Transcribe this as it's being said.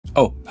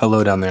Oh,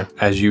 hello down there.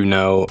 As you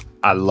know,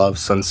 I love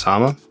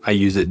Sunsama. I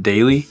use it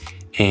daily.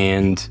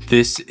 And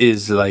this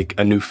is like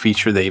a new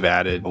feature they've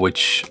added,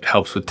 which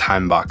helps with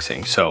time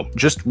boxing. So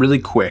just really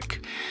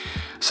quick,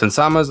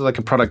 Sunsama is like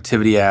a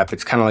productivity app.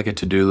 It's kind of like a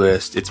to-do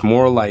list. It's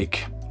more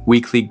like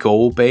weekly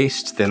goal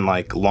based than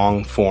like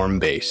long form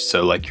based.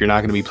 So like you're not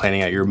going to be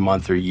planning out your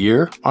month or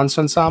year on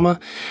Sunsama,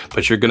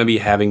 but you're going to be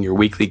having your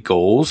weekly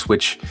goals,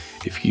 which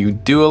if you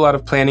do a lot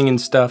of planning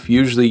and stuff,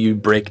 usually you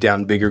break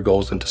down bigger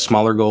goals into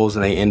smaller goals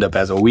and they end up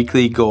as a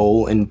weekly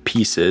goal in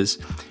pieces.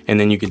 And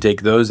then you can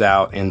take those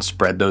out and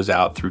spread those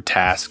out through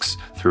tasks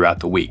throughout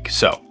the week.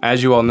 So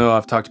as you all know,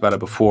 I've talked about it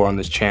before on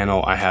this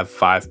channel. I have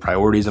 5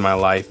 priorities in my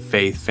life: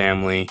 faith,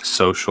 family,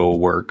 social,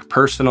 work,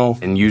 personal,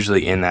 and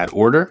usually in that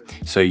order.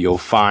 So you'll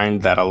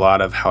find that a lot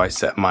of how I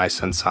set my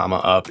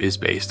Sunsama up is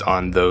based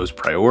on those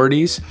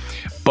priorities.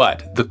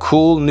 But the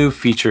cool new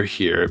feature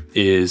here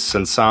is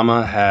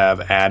Sunsama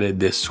have added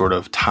this sort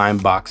of time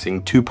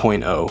boxing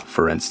 2.0,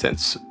 for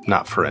instance.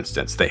 Not for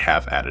instance, they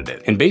have added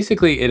it. And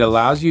basically it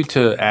allows you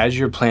to, as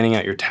you're planning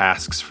out your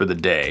tasks for the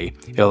day,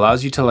 it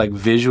allows you to like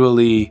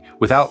visually,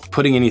 without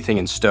putting anything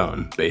in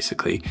stone,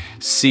 basically,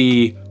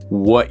 see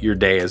what your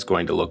day is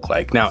going to look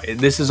like. Now,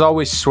 this has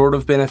always sort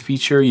of been a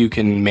feature. You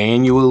can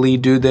manually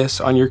do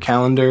this on your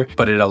calendar,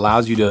 but it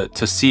allows you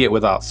to see it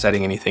without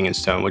setting anything in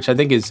stone, which I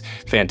think is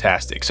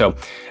fantastic. So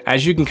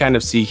as you can kind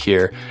of see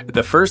here,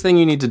 the first thing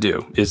you need to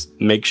do is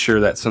make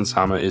sure that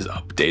Sunsama is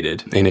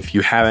updated. And if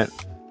you haven't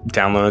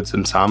downloaded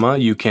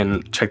Sunsama, you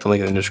can check the link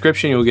in the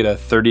description. You'll get a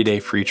 30-day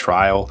free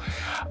trial.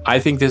 I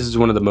think this is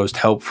one of the most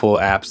helpful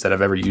apps that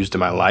I've ever used in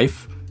my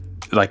life.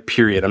 Like,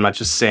 period. I'm not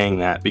just saying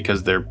that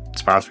because they're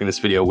sponsoring this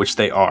video, which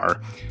they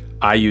are.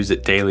 I use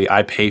it daily.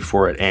 I pay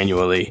for it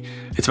annually.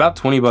 It's about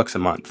 20 bucks a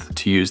month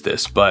to use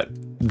this, but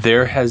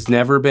there has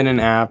never been an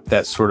app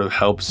that sort of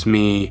helps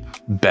me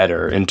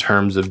better in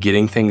terms of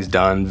getting things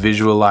done,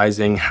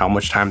 visualizing how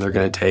much time they're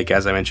going to take,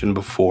 as I mentioned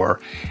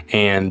before,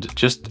 and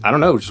just, I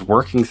don't know, just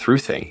working through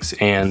things.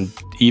 And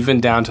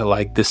even down to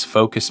like this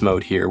focus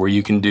mode here, where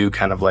you can do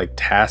kind of like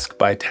task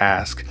by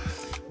task,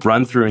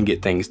 run through and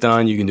get things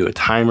done. You can do a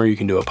timer. You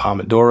can do a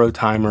Pomodoro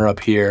timer up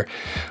here,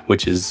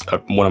 which is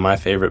one of my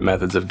favorite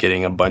methods of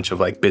getting a bunch of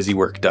like busy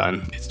work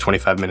done. It's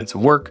 25 minutes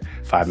of work,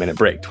 5-minute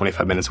break,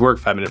 25 minutes of work,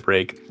 5-minute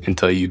break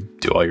until you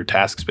do all your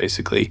tasks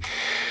basically.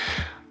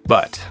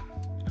 But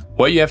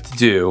what you have to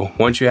do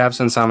once you have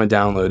Sunsama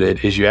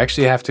downloaded is you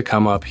actually have to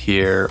come up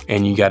here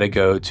and you got to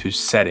go to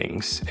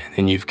settings, and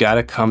then you've got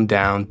to come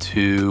down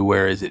to,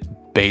 where is it?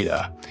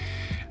 Beta.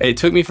 It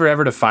took me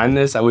forever to find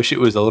this. I wish it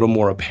was a little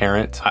more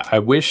apparent. I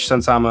wish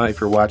Sunsama, if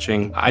you're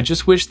watching, I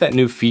just wish that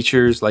new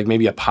features, like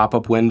maybe a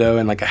pop-up window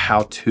and like a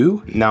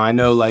how-to. Now I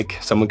know like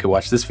someone could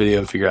watch this video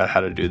and figure out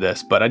how to do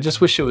this, but I just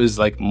wish it was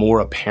like more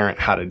apparent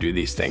how to do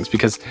these things,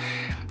 because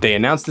they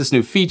announced this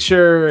new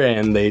feature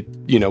and they,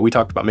 you know, we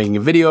talked about making a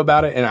video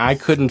about it and I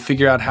couldn't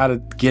figure out how to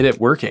get it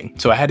working.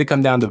 So I had to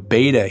come down to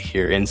beta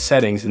here in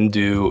settings and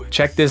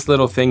check this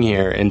little thing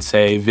here and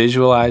say,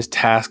 visualize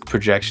task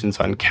projections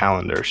on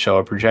calendar. Show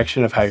a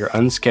projection of how your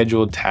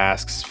unscheduled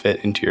tasks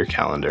fit into your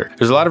calendar.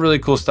 There's a lot of really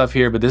cool stuff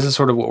here, but this is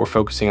sort of what we're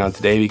focusing on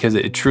today because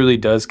it truly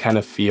does kind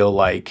of feel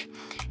like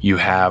you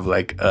have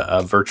like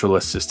a virtual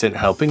assistant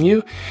helping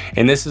you.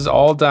 And this is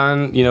all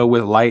done, you know,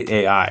 with light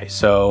AI.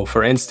 So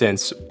for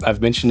instance,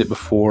 I've mentioned it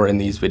before in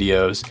these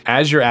videos,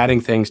 as you're adding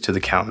things to the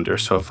calendar.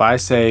 So if I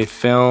say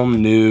film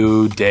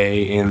new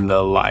day in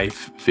the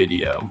life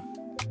video,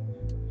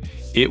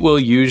 it will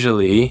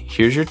usually,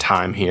 here's your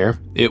time here,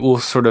 it will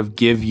sort of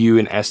give you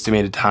an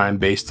estimated time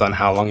based on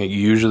how long it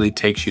usually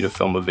takes you to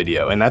film a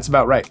video. And that's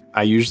about right.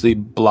 I usually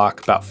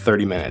block about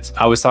 30 minutes.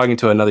 I was talking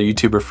to another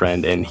YouTuber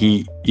friend and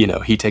he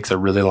takes a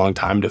really long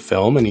time to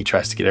film and he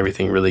tries to get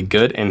everything really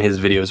good, and his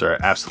videos are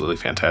absolutely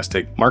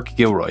fantastic. Mark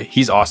Gilroy,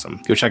 he's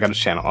awesome. Go check out his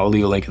channel. I'll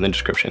leave a link in the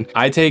description.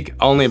 I take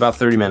only about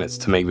 30 minutes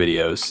to make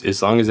videos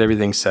as long as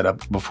everything's set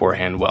up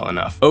beforehand well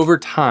enough. Over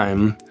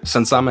time,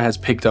 Sunsama has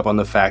picked up on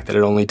the fact that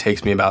it only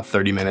takes me about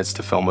 30 minutes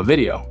to film a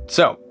video.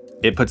 So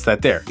it puts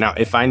that there. Now,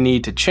 if I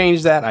need to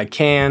change that, I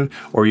can,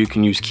 or you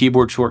can use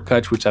keyboard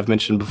shortcuts, which I've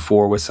mentioned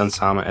before with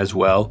Sunsama as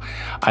well.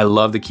 I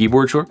love the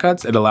keyboard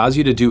shortcuts. It allows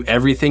you to do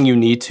everything you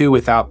need to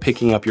without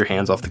picking up your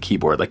hands off the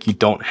keyboard. Like, you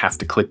don't have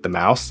to click the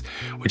mouse,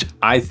 which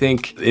I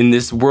think in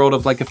this world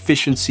of like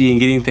efficiency and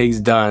getting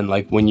things done,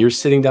 like when you're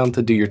sitting down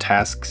to do your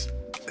tasks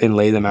and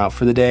lay them out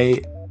for the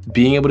day,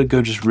 being able to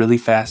go just really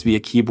fast via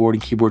keyboard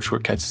and keyboard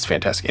shortcuts is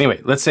fantastic. Anyway,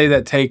 let's say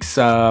that takes,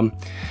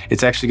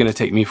 it's actually gonna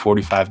take me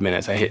 45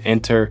 minutes. I hit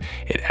enter,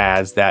 it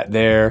adds that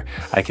there.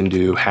 I can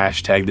do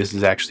hashtag, this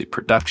is actually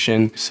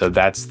production. So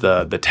that's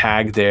the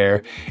tag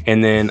there.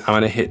 And then I'm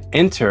gonna hit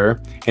enter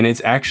and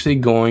it's actually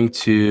going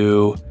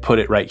to put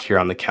it right here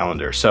on the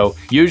calendar. So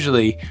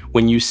usually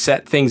when you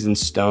set things in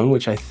stone,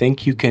 which I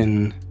think you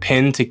can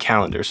pin to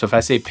calendar. So if I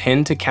say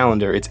pin to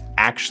calendar, it's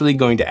actually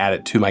going to add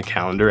it to my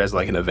calendar as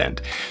like an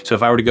event. So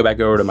if I were to go back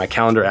over to my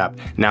calendar app,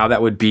 now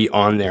that would be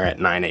on there at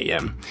 9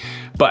 a.m.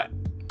 But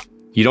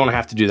you don't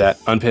have to do that,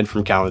 unpin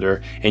from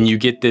calendar, and you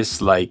get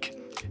this like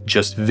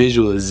just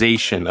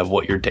visualization of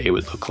what your day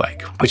would look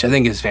like, which I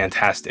think is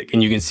fantastic.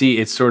 And you can see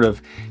it's sort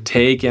of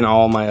taken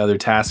all my other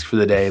tasks for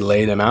the day,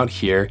 lay them out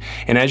here.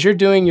 And as you're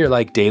doing your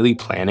like daily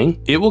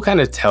planning, it will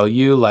kind of tell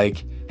you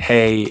like,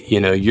 hey,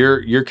 you know,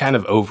 you're kind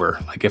of over.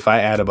 Like if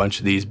I add a bunch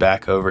of these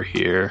back over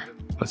here,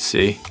 let's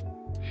see.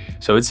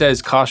 So it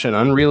says caution,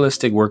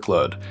 unrealistic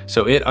workload.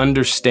 So it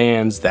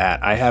understands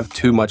that I have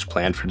too much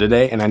planned for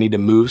today and I need to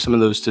move some of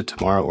those to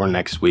tomorrow or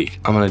next week.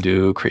 I'm gonna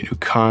do create new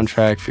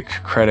contract, fix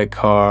credit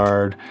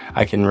card.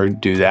 I can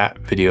redo that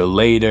video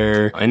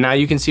later. And now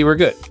you can see we're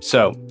good.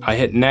 So I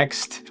hit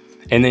next.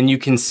 And then you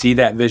can see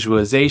that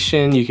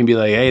visualization. You can be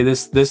like, hey,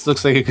 this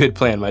looks like a good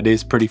plan. My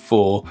day's pretty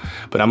full,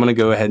 but I'm gonna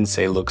go ahead and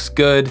say looks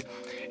good.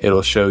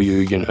 It'll show you,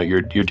 you know,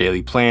 your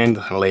daily plan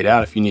kind of laid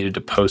out. If you needed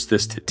to post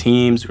this to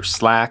Teams or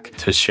Slack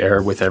to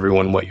share with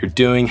everyone what you're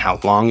doing, how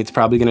long it's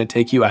probably gonna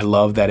take you. I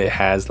love that it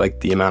has like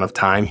the amount of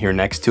time here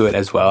next to it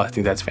as well. I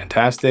think that's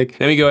fantastic.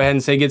 Then we go ahead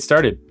and say get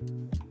started.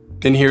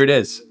 Then here it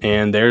is.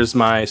 And there's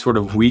my sort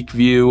of week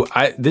view.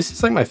 This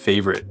is like my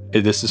favorite.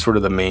 This is sort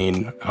of the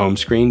main home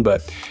screen,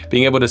 but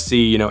being able to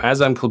see, you know,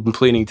 as I'm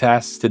completing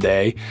tasks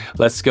today,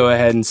 let's go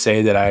ahead and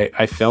say that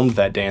I filmed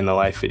that day in the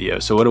life video.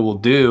 So what it will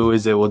do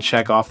is it will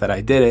check off that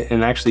I did it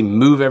and actually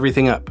move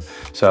everything up.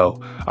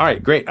 So, all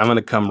right, great. I'm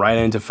gonna come right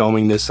into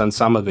filming this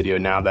Sunsama video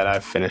now that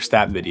I've finished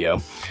that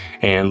video.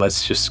 And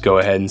let's just go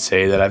ahead and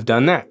say that I've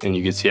done that. And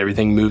you can see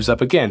everything moves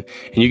up again.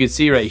 And you can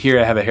see right here,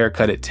 I have a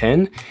haircut at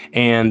 10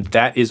 and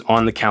that is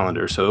on the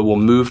calendar. So it will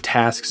move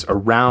tasks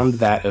around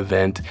that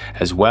event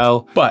as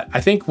well. But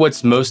I think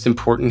what's most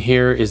important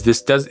here is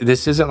this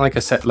isn't like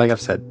a set, like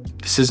I've said,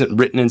 this isn't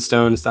written in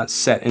stone. It's not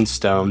set in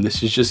stone.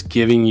 This is just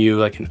giving you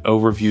like an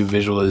overview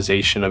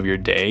visualization of your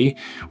day,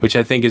 which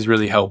I think is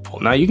really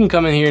helpful. Now you can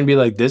come in here and be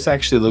like, this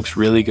actually looks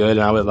really good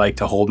and I would like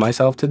to hold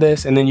myself to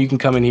this. And then you can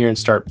come in here and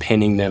start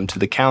pinning them to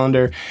the calendar.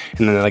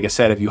 And then, like I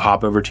said, if you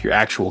hop over to your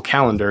actual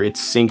calendar,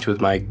 it's synced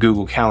with my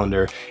Google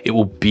Calendar. It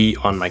will be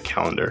on my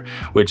calendar,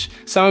 which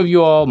some of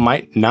you all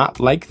might not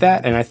like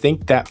that. And I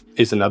think that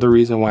is another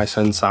reason why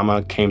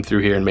Sunsama came through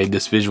here and made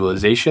this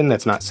visualization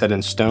that's not set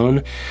in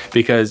stone.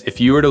 Because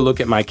if you were to look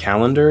at my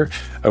calendar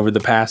over the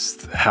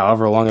past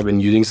however long I've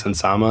been using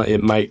Sunsama,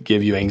 it might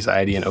give you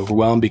anxiety and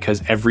overwhelm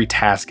because every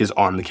task is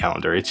on the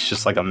calendar. It's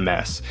just like a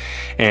mess.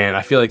 And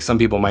I feel like some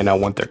people might not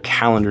want their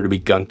calendar to be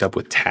gunked up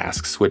with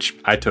tasks, which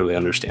I totally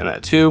understand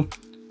that too.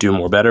 Do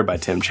More Better by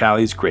Tim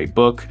Challies, great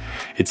book.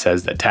 It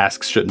says that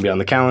tasks shouldn't be on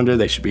the calendar,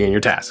 they should be in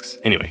your tasks.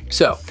 Anyway,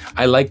 so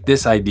I like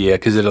this idea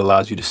because it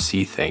allows you to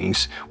see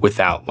things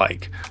without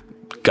like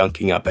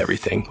gunking up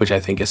everything, which I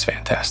think is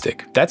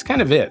fantastic. That's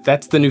kind of it.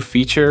 That's the new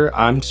feature.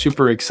 I'm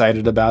super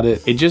excited about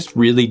it. It just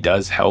really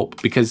does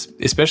help because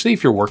especially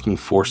if you're working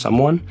for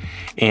someone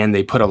and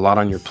they put a lot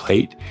on your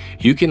plate,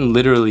 you can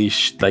literally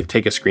like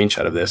take a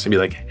screenshot of this and be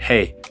like,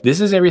 hey, this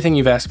is everything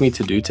you've asked me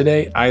to do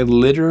today. I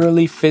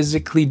literally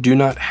physically do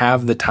not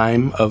have the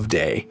time of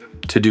day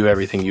to do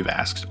everything you've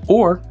asked.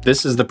 Or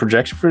this is the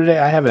projection for today.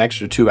 I have an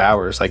extra 2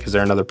 hours. Like, is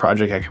there another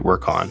project I could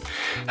work on?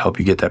 Help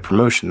you get that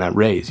promotion, that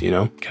raise, you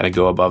know, kind of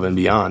go above and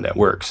beyond at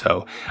work.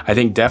 So I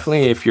think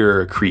definitely if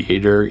you're a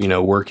creator, you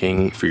know,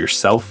 working for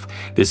yourself,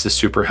 this is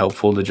super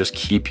helpful to just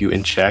keep you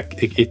in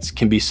check. It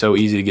can be so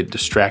easy to get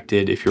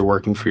distracted if you're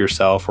working for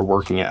yourself or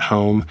working at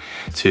home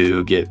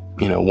to get,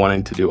 you know,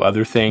 wanting to do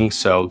other things.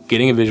 So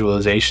getting a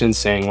visualization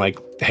saying like,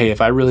 hey,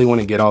 if I really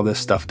want to get all this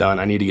stuff done,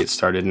 I need to get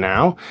started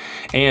now.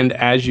 And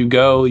as you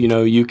go, you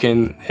know, you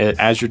can,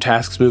 as your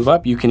tasks move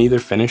up, you can either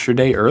finish your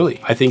day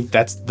early. I think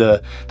that's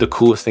the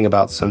coolest thing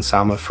about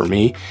Sunsama for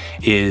me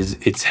is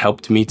it's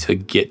helped me to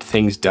get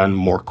things done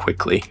more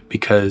quickly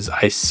because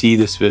I see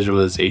this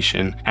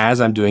visualization. As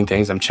I'm doing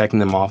things, I'm checking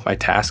them off, my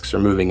tasks are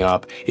moving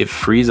up. It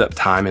frees up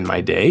time in my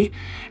day.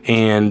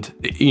 And,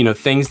 you know,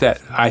 things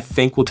that I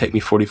think will take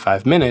me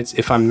 45 minutes,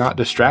 if I'm not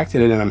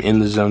distracted and I'm in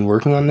the zone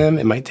working on them,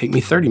 it might take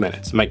me 30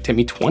 minutes. It might take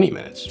me 20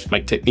 minutes. It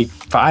might take me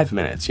 5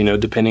 minutes, you know,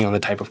 depending on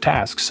the type of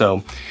task.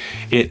 So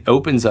it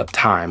opens up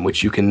time,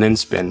 which you can then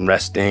spend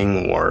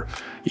resting or,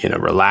 you know,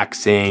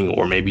 relaxing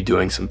or maybe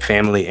doing some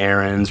family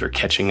errands or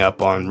catching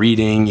up on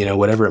reading, you know,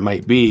 whatever it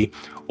might be,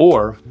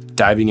 or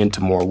diving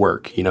into more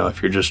work. You know,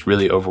 if you're just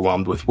really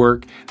overwhelmed with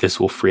work, this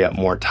will free up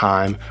more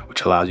time,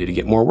 which allows you to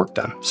get more work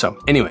done. So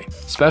anyway,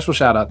 special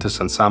shout out to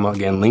Sunsama.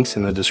 Again, links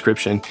in the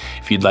description.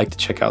 If you'd like to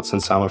check out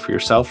Sunsama for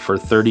yourself for a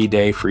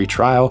 30-day free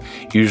trial,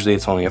 usually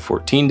it's only a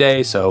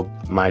 14-day. So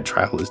my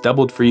trial is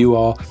doubled for you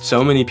all.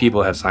 So many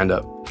people have signed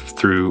up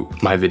through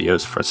my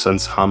videos for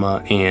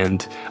Sunsama,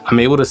 and I'm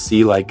able to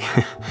see like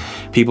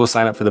people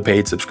sign up for the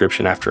paid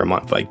subscription after a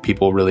month. Like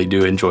people really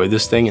do enjoy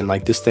this thing and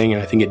like this thing,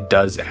 and I think it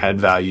does add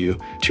value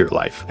to your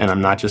life. And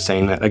I'm not just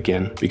saying that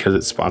again because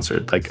it's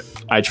sponsored. Like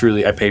I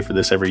pay for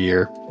this every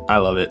year. I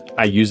love it.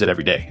 I use it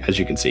every day, as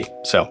you can see.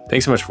 So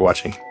thanks so much for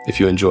watching. If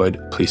you enjoyed,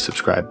 please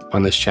subscribe.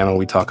 On this channel,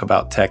 we talk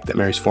about tech that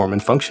marries form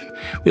and function.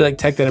 We like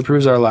tech that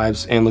improves our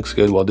lives and looks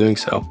good while doing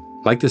so.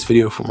 Like this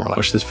video for more.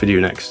 Watch this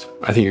video next.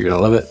 I think you're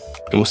gonna love it,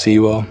 and we'll see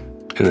you all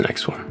in the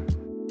next one.